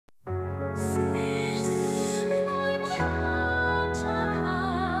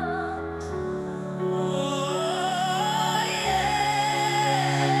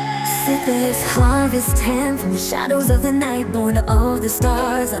Sythis, harvest hand from the shadows of the night, born of the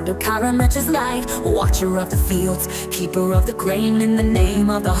stars under Karametra's light. Watcher of the fields, keeper of the grain. In the name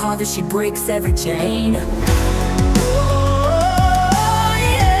of the harvest, she breaks every chain.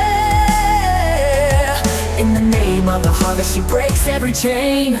 In the name of the harvest, she breaks every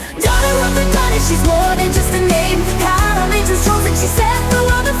chain. Daughter of the goddess, she's more than just a name. Karametra's chosen, she set the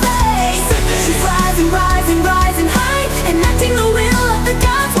world aflame. She's rising, rising, rising high, enacting the will of the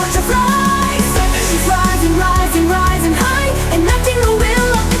gods. Watch her fly. She's rising, rising, rising high, enacting the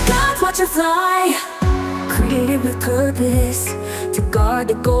will of the gods. Watch her fly. Created with purpose to guard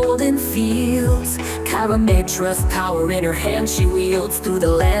the golden fields. Karametra's power in her hand she wields. Through the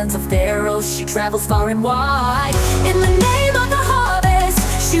lands of Theros she travels far and wide. In the name of the harvest,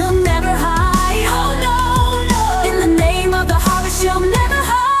 she'll never hide. Oh no, no. In the name of the harvest, she'll never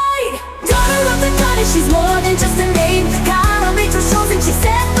hide. Daughter of the goddess, she's more than just a name. Karametra's chosen, she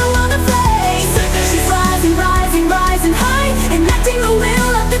set the world aflame. She's rising, rising, rising high, enacting the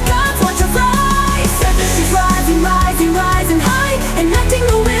will of the gods. Watch her fly. She's rising, rising, rising high, enacting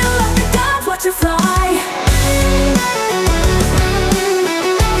the will of the gods. Watch her fly.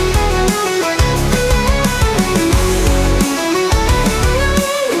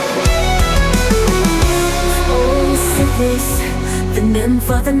 The nymph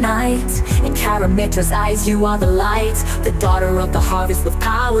of the night, in Karametra's eyes you are the light. The daughter of the harvest with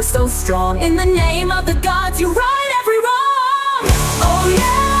power so strong. In the name of the gods you right every wrong. Oh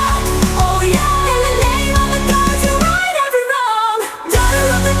yeah, oh yeah. In the name of the gods you right every wrong. Daughter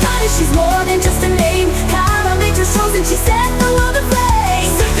of the goddess, she's more than just a name. Karametra's chosen, she set the world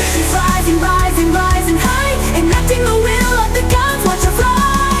aflame. She's rising, rising, rising high, enacting the will of the gods. Watch her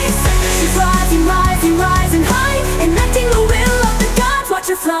fly. She's rising, rising, rising high, enacting the will of the gods. Watch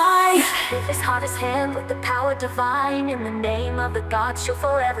her fly. With his hardest hand, with the power divine. In the name of the gods she'll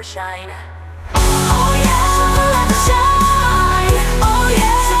forever shine.